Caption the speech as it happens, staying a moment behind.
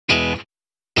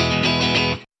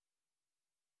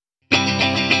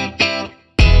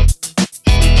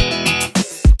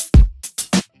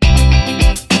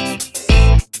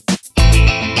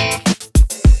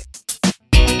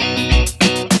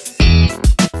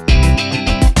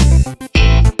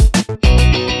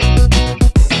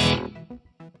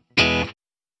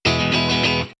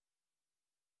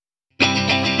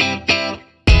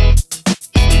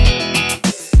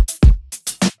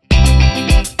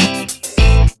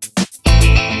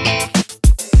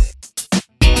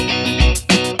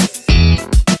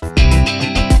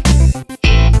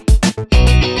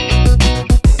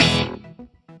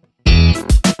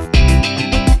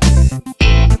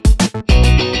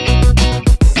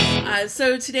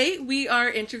So today we are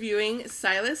interviewing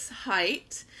Silas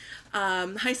Height.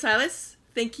 Hi, Silas.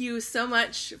 Thank you so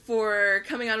much for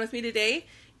coming on with me today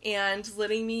and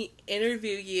letting me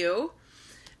interview you.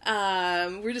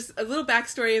 We're just a little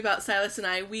backstory about Silas and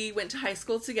I. We went to high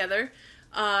school together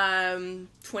 20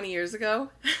 years ago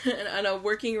on a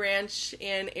working ranch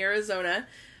in Arizona.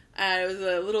 It was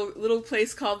a little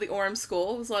place called the Orem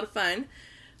School. It was a lot of fun.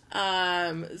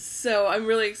 So I'm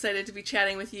really excited to be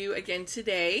chatting with you again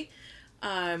today.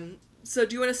 So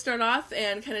do you want to start off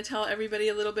and kind of tell everybody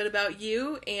a little bit about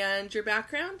you and your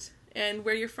background and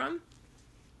where you're from?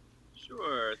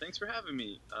 Sure. Thanks for having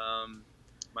me.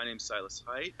 My name's Silas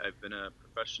Height. I've been a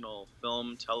professional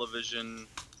film, television,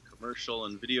 commercial,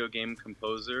 and video game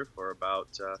composer for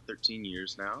about 13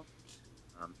 years now.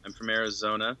 I'm from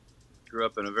Arizona. Grew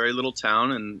up in a very little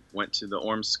town and went to the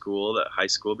Orem School, that high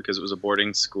school, because it was a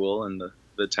boarding school, and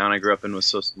the town I grew up in was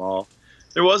so small.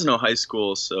 There was no high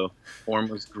school, so Orem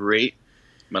was great.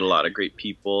 Met a lot of great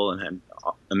people and had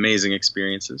amazing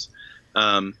experiences.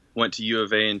 Went to U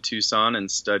of A in Tucson and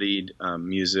studied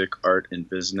music, art, and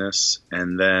business,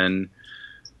 and then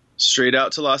straight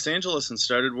out to Los Angeles and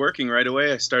started working right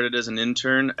away. I started as an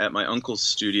intern at my uncle's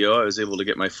studio. I was able to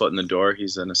get my foot in the door.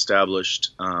 He's an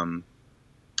established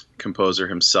composer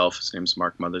himself. His name's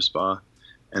Mark Mothersbaugh,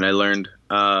 and I learned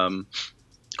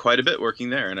quite a bit working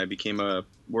there. And I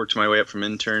worked my way up from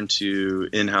intern to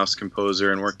in-house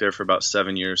composer, and worked there for about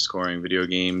 7 years, scoring video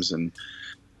games and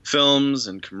films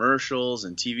and commercials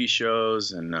and TV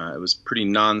shows. And it was pretty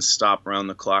non-stop, around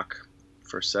the clock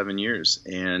for 7 years.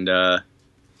 And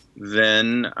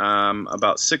then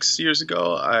about 6 years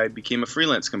ago, I became a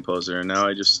freelance composer, and now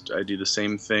I do the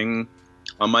same thing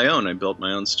on my own. I built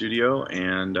my own studio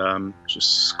and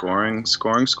just scoring.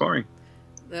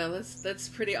 No, that's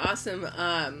pretty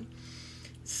awesome.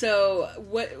 So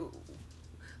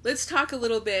let's talk a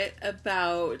little bit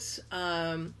about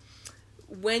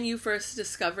when you first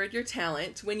discovered your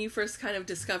talent, when you first kind of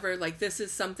discovered, like, this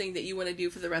is something that you want to do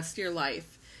for the rest of your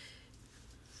life.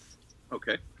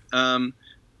 Okay. I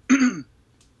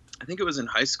think it was in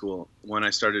high school when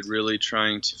I started really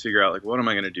trying to figure out, like, what am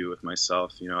I going to do with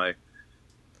myself? You know,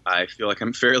 I feel like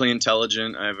I'm fairly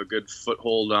intelligent. I have a good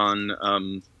foothold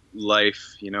on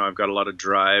life. You know, I've got a lot of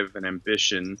drive and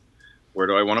ambition. Where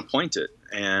do I want to point it?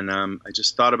 And I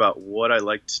just thought about what I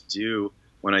liked to do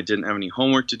when I didn't have any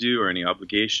homework to do or any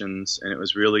obligations. And it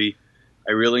was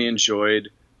I really enjoyed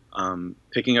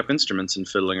picking up instruments and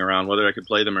fiddling around, whether I could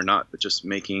play them or not, but just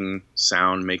making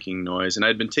sound, making noise. And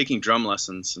I'd been taking drum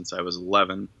lessons since I was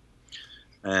 11,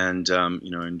 and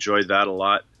you know, enjoyed that a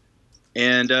lot.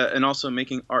 And also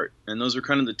making art. And those were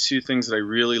kind of the two things that I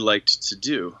really liked to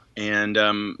do. And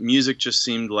music just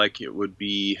seemed like it would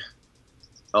be,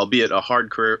 albeit a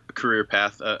hard career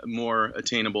path, more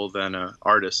attainable than an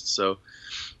artist. So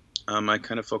I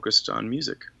kind of focused on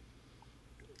music.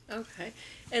 Okay.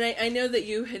 And I know that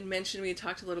you had mentioned, we had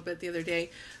talked a little bit the other day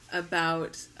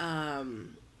about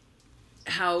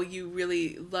how you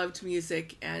really loved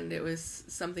music, and it was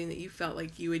something that you felt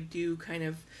like you would do kind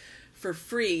of for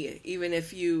free, even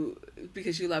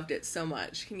because you loved it so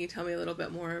much. Can you tell me a little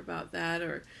bit more about that,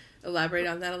 or elaborate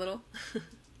on that a little?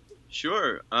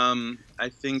 Sure. I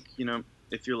think, you know,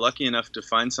 if you're lucky enough to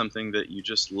find something that you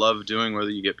just love doing, whether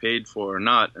you get paid for or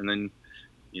not, and then,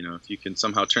 you know, if you can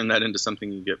somehow turn that into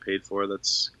something you get paid for,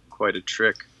 that's quite a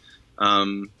trick.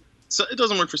 So it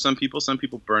doesn't work for some people. Some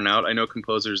people burn out. I know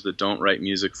composers that don't write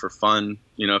music for fun.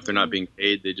 You know, if they're not being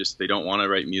paid, they don't want to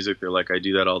write music. They're like, I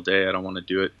do that all day. I don't want to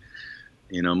do it,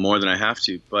 you know, more than I have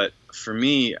to. But for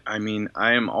me, I mean,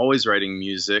 I am always writing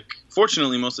music.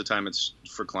 Fortunately, most of the time it's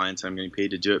for clients. I'm getting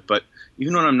paid to do it. But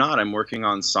even when I'm not, I'm working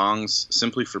on songs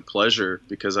simply for pleasure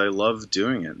because I love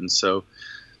doing it. And so,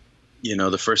 you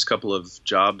know, the first couple of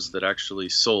jobs that actually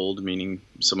sold, meaning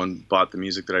someone bought the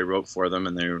music that I wrote for them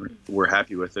and they were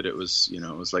happy with it, it was, you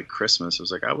know, it was like Christmas. It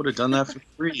was like, I would have done that for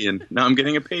free, and now I'm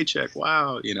getting a paycheck.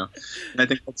 Wow, you know. And I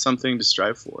think that's something to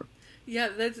strive for. Yeah,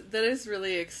 that is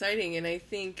really exciting, and I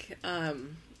think that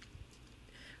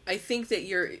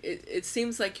it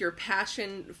seems like your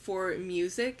passion for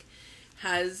music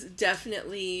has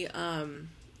definitely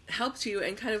helped you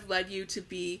and kind of led you to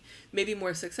be maybe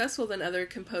more successful than other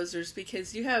composers,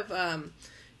 because you have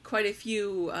quite a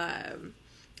few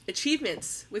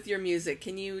achievements with your music.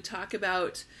 Can you talk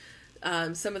about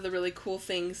some of the really cool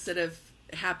things that have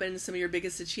happened, some of your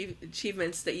biggest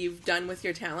achievements that you've done with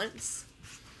your talents?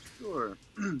 Sure.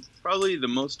 Probably the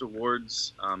most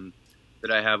awards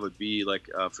that I have would be like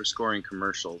for scoring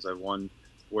commercials. I've won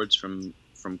awards from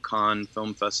Cannes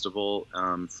Film Festival,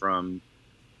 from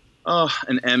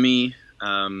an Emmy,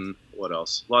 what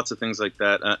else? Lots of things like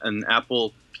that. An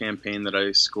Apple campaign that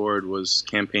I scored was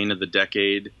Campaign of the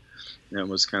Decade. And it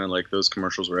was kind of like those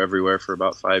commercials were everywhere for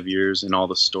about 5 years in all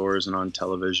the stores and on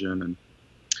television.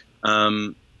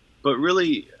 And but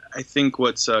really, I think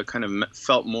what's kind of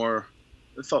felt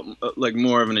like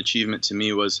more of an achievement to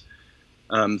me was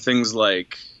things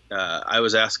like I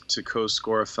was asked to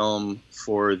co-score a film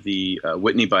for the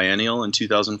Whitney Biennial in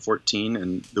 2014,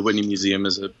 and the Whitney Museum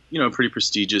is a pretty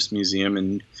prestigious museum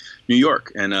in New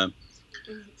York. And a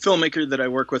filmmaker that I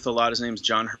work with a lot, his name's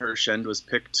John Hirschend, was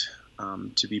picked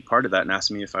to be part of that and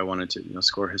asked me if I wanted to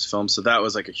score his film. So that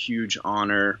was like a huge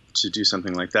honor to do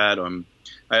something like that.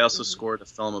 I also scored a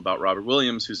film about Robert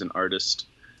Williams, who's an artist,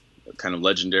 kind of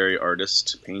legendary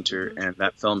artist, painter, and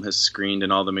that film has screened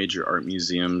in all the major art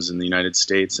museums in the United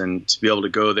States. And to be able to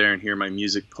go there and hear my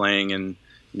music playing in,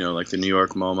 like the New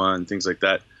York MoMA and things like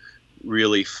that,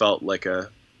 really felt like a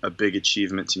big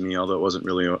achievement to me, although it wasn't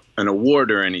really an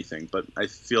award or anything. But I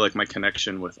feel like my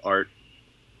connection with art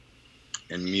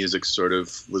and music sort of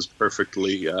was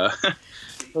perfectly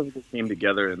came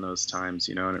together in those times,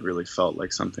 and it really felt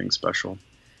like something special.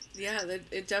 Yeah,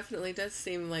 it definitely does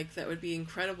seem like that would be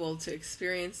incredible to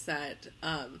experience that.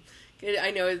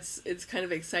 I know it's kind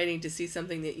of exciting to see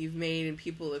something that you've made and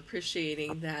people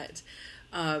appreciating that.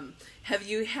 Have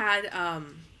you had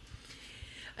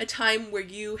a time where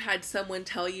you had someone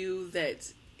tell you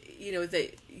that,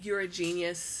 that you're a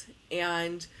genius,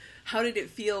 and how did it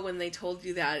feel when they told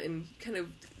you that? And kind of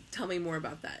tell me more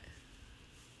about that.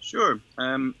 Sure.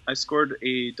 I scored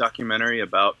a documentary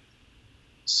about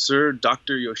Sir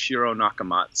Dr. Yoshiro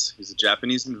Nakamatsu. He's a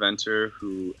Japanese inventor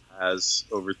who has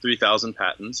over 3,000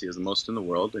 patents. He has the most in the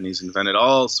world, and he's invented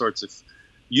all sorts of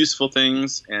useful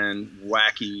things and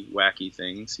wacky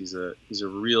things. He's a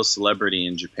real celebrity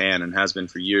in Japan and has been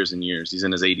for years and years. He's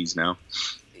in his 80s now,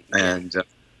 and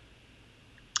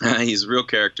he's a real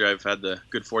character. I've had the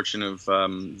good fortune of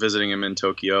visiting him in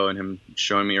Tokyo and him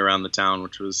showing me around the town,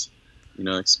 which was,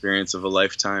 experience of a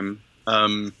lifetime.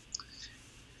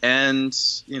 And,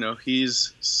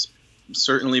 he's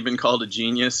certainly been called a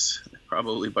genius,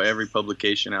 probably by every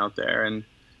publication out there. And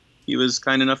he was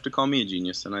kind enough to call me a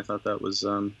genius. And I thought that was,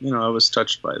 I was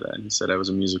touched by that. He said I was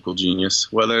a musical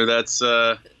genius. Whether that's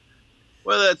true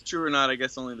or not, I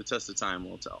guess only the test of time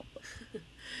will tell.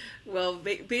 Well,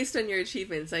 based on your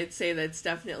achievements, I'd say that's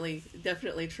definitely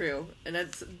true. And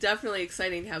that's definitely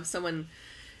exciting to have someone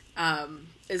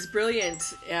as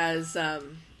brilliant as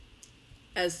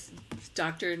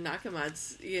Dr.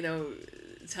 Nakamatsu,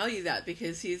 tell you that,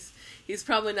 because he's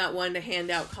probably not one to hand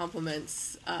out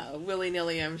compliments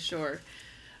willy-nilly, I'm sure.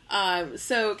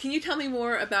 So can you tell me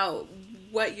more about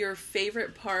what your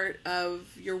favorite part of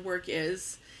your work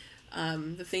is,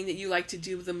 the thing that you like to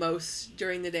do the most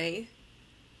during the day?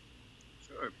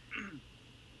 Sure.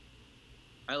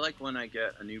 I like when I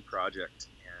get a new project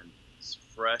and it's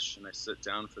fresh and I sit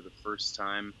down for the first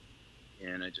time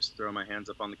and I just throw my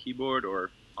hands up on the keyboard or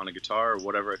on a guitar or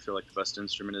whatever I feel like the best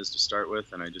instrument is to start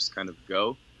with, and I just kind of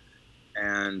go.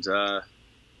 And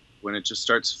when it just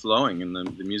starts flowing and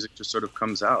the music just sort of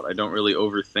comes out, I don't really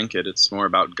overthink it. It's more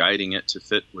about guiding it to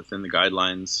fit within the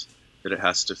guidelines that it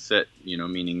has to fit,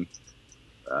 meaning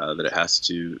that it has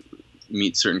to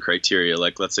meet certain criteria.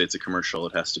 Like, let's say it's a commercial,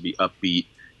 it has to be upbeat,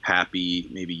 happy,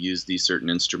 maybe use these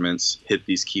certain instruments, hit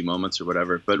these key moments or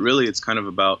whatever. But really it's kind of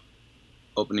about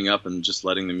opening up and just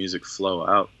letting the music flow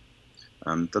out.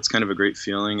 That's kind of a great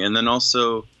feeling. And then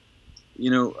also,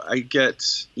 I get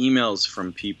emails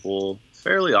from people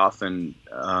fairly often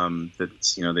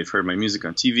that, they've heard my music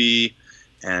on TV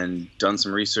and done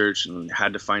some research and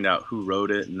had to find out who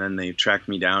wrote it. And then they tracked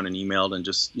me down and emailed and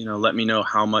just, let me know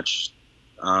how much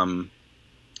the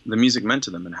music meant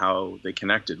to them and how they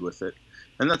connected with it.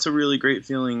 And that's a really great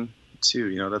feeling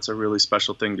too. That's a really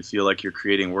special thing to feel like you're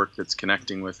creating work that's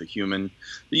connecting with a human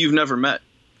that you've never met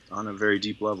on a very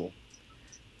deep level.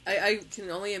 I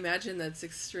can only imagine that's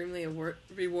extremely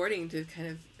rewarding to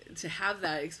to have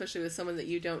that, especially with someone that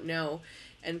you don't know,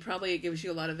 and probably it gives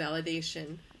you a lot of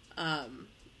validation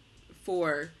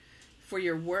for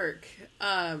your work.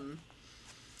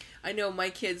 I know my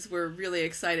kids were really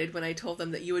excited when I told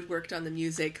them that you had worked on the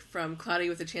music from Cloudy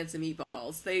with a Chance of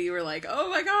Meatballs. They were like, "Oh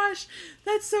my gosh,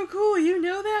 that's so cool! You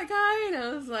know that guy?" And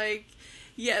I was like,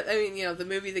 "Yeah." I mean, the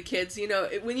movie, the kids.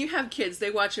 When you have kids,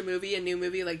 they watch a new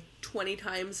movie, like 20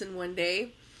 times in one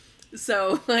day.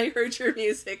 So I heard your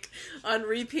music on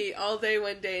repeat all day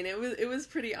one day, and it was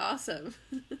pretty awesome.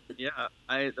 Yeah,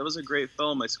 that was a great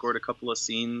film. I scored a couple of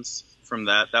scenes from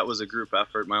that. That was a group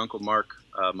effort. My Uncle Mark,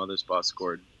 Mother's Boss,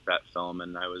 scored that film,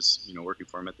 and I was working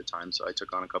for him at the time, so I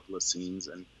took on a couple of scenes,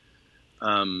 and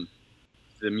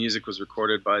the music was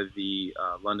recorded by the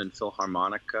London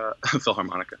the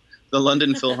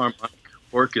London Philharmonic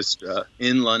Orchestra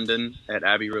in London at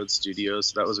Abbey Road Studios.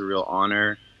 So that was a real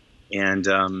honor. And,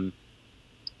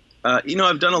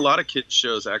 I've done a lot of kids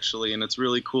shows actually, and it's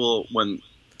really cool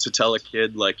to tell a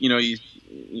kid, like, you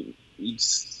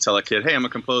tell a kid, hey, I'm a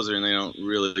composer, and they don't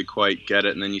really quite get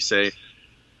it. And then you say,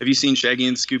 have you seen Shaggy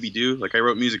and Scooby-Doo? Like, I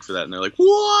wrote music for that. And they're like,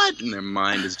 what? And their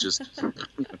mind is just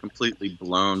completely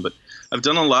blown. But I've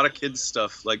done a lot of kids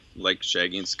stuff like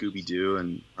Shaggy and Scooby-Doo.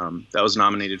 And that was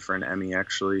nominated for an Emmy,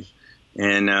 actually.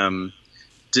 And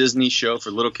Disney show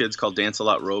for little kids called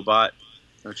Dance-A-Lot Robot,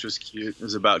 which was cute. It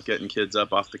was about getting kids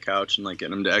up off the couch and, like,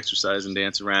 getting them to exercise and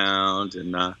dance around.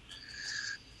 And,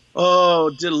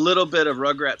 did a little bit of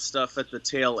Rugrats stuff at the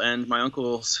tail end.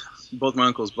 Both my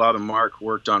uncles, Bob and Mark,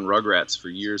 worked on Rugrats for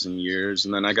years and years,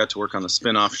 and then I got to work on the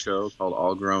spin-off show called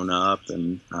All Grown Up,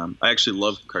 and I actually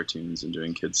love cartoons and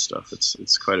doing kids stuff.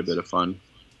 It's quite a bit of fun.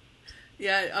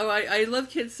 Yeah, I love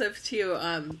kids stuff too.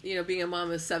 Being a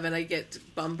mom of 7, I get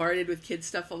bombarded with kids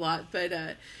stuff a lot, but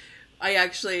I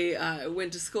actually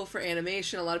went to school for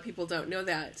animation. A lot of people don't know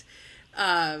that.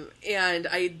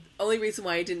 And only reason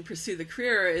why I didn't pursue the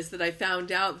career is that I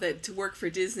found out that to work for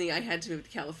Disney, I had to move to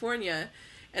California.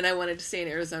 And I wanted to stay in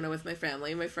Arizona with my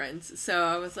family and my friends. So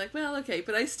I was like, well, okay.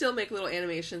 But I still make little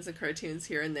animations and cartoons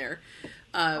here and there.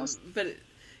 Awesome. But,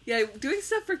 yeah, doing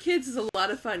stuff for kids is a lot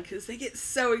of fun because they get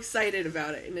so excited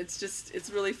about it. And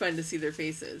it's really fun to see their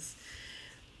faces.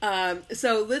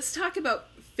 So let's talk about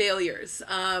failures.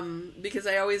 Because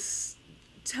I always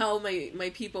tell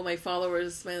my people, my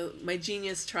followers, my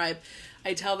genius tribe,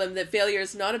 I tell them that failure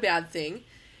is not a bad thing.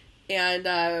 And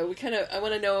I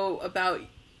want to know about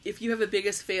if you have a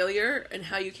biggest failure and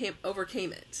how you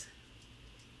overcame it.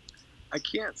 I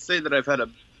can't say that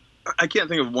I can't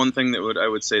think of one thing that I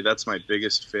would say that's my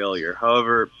biggest failure.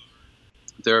 However,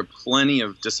 there are plenty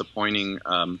of disappointing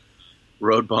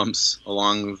road bumps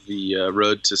along the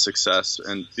road to success.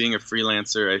 And being a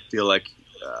freelancer, I feel like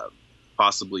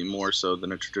possibly more so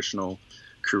than a traditional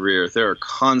career. There are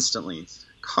constantly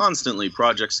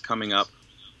projects coming up,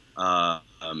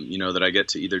 that I get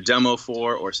to either demo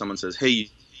for, or someone says, hey,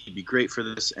 you'd be great for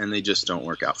this, and they just don't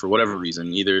work out for whatever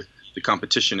reason. Either the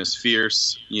competition is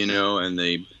fierce, and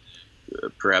they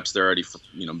perhaps they're already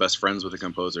best friends with the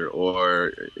composer,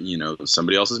 or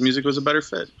somebody else's music was a better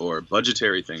fit, or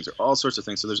budgetary things, or all sorts of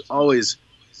things. So there's always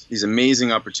these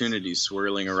amazing opportunities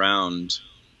swirling around,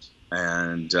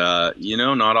 and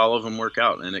not all of them work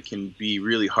out, and it can be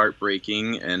really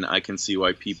heartbreaking. And I can see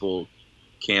why people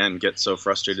can get so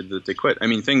frustrated that they quit. I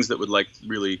mean, things that would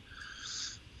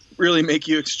really make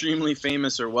you extremely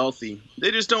famous or wealthy,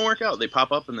 they just don't work out. They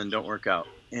pop up and then don't work out.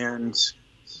 And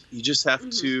you just have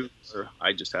to, or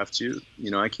I just have to,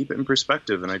 I keep it in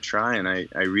perspective, and I try, and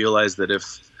I realize that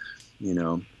if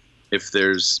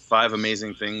there's 5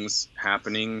 amazing things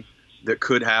happening that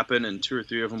could happen and 2 or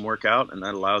 3 of them work out, and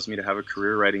that allows me to have a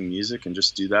career writing music and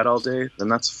just do that all day, then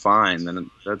that's fine.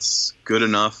 Then that's good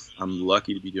enough. I'm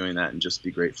lucky to be doing that and just be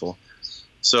grateful.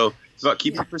 So it's about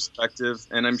keeping perspective.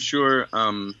 And I'm sure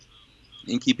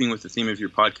in keeping with the theme of your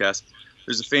podcast,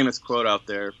 there's a famous quote out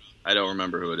there. I don't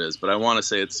remember who it is, but I want to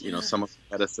say it's, someone from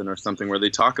Edison or something, where they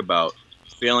talk about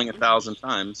failing 1,000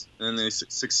 times and then they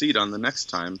succeed on the next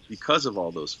time because of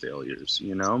all those failures,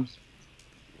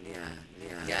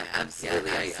 Yeah,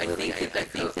 absolutely. I think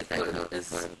that quote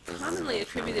is commonly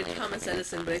attributed to Thomas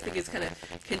Edison, but I think it's kind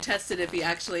of contested if he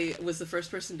actually was the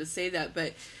first person to say that.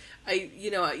 But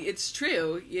it's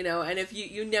true, and if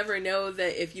you never know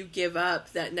that if you give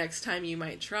up, that next time you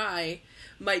might try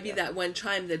might be that one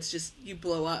time that's just, you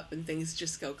blow up and things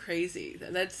just go crazy.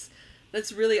 And that's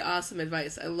really awesome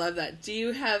advice. I love that. Do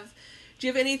you have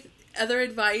any other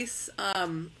advice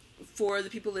for the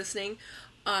people listening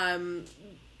on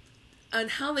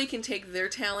how they can take their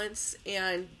talents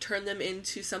and turn them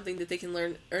into something that they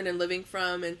can earn a living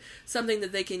from, and something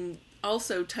that they can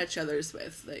also touch others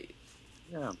with?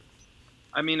 Yeah.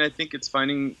 I mean, I think it's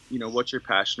finding, what you're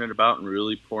passionate about and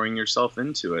really pouring yourself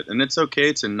into it. And it's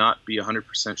okay to not be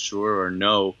 100% sure or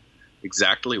know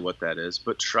exactly what that is,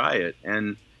 but try it.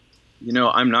 And,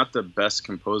 I'm not the best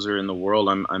composer in the world.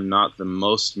 I'm not the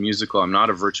most musical. I'm not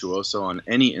a virtuoso on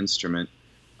any instrument.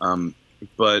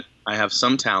 But I have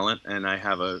some talent, and I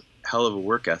have a hell of a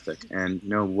work ethic. And,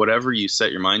 whatever you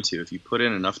set your mind to, if you put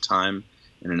in enough time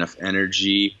and enough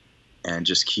energy and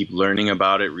just keep learning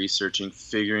about it, researching,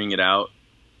 figuring it out,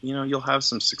 you'll have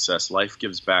some success. Life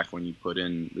gives back when you put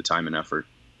in the time and effort.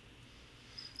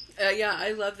 Yeah,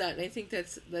 I love that, and I think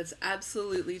that's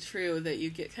absolutely true, that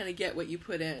you get what you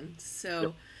put in.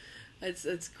 So,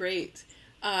 that's great.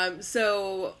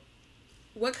 So,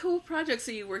 what cool projects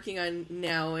are you working on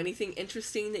now? Anything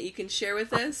interesting that you can share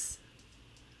with us?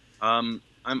 I'm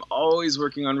always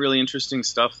working on really interesting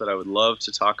stuff that I would love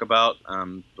to talk about,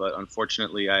 but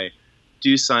unfortunately I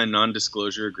do sign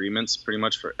non-disclosure agreements pretty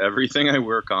much for everything I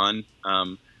work on.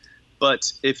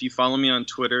 But if you follow me on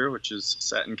Twitter, which is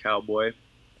Satin Cowboy,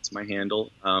 that's my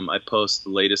handle, I post the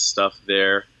latest stuff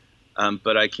there.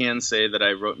 But I can say that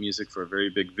I wrote music for a very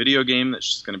big video game that's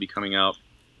just going to be coming out,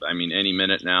 any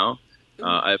minute now.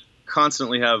 I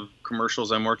constantly have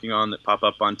commercials I'm working on that pop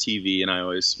up on TV, and I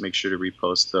always make sure to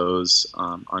repost those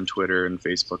on Twitter and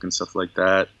Facebook and stuff like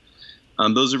that.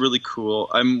 Those are really cool.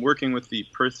 I'm working with the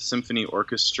Perth Symphony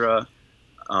Orchestra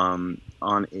on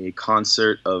a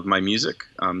concert of my music.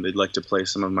 They'd like to play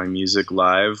some of my music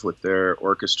live with their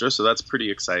orchestra, so that's pretty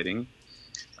exciting.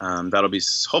 That'll be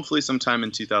hopefully sometime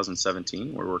in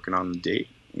 2017. We're working on the date.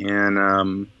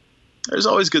 And there's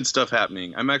always good stuff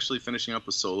happening. I'm actually finishing up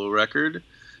a solo record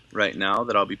right now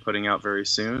that I'll be putting out very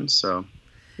soon. So,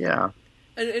 yeah.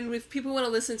 And if people want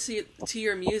to listen to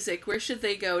your music, where should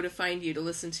they go to find you to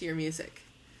listen to your music?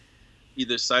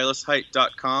 Either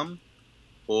SilasHeight.com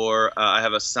or I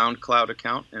have a SoundCloud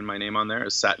account, and my name on there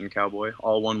is Satin Cowboy,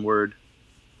 all one word.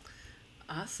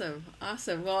 Awesome.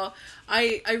 Well,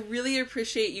 I really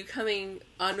appreciate you coming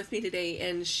on with me today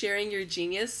and sharing your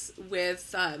genius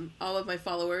with all of my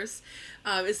followers.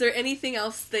 Is there anything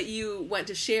else that you want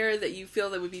to share that you feel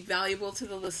that would be valuable to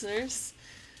the listeners?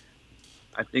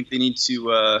 I think they need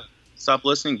to stop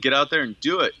listening, get out there and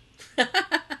do it.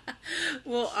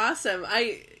 Well, awesome.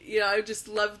 I just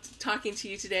loved talking to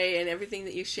you today and everything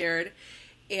that you shared.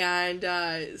 And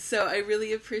so I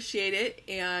really appreciate it.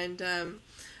 And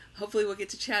hopefully we'll get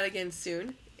to chat again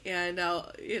soon. And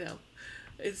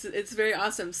it's very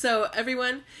awesome. So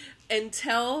everyone,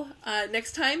 until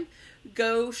next time,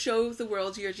 go show the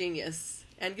world your genius.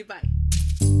 And goodbye.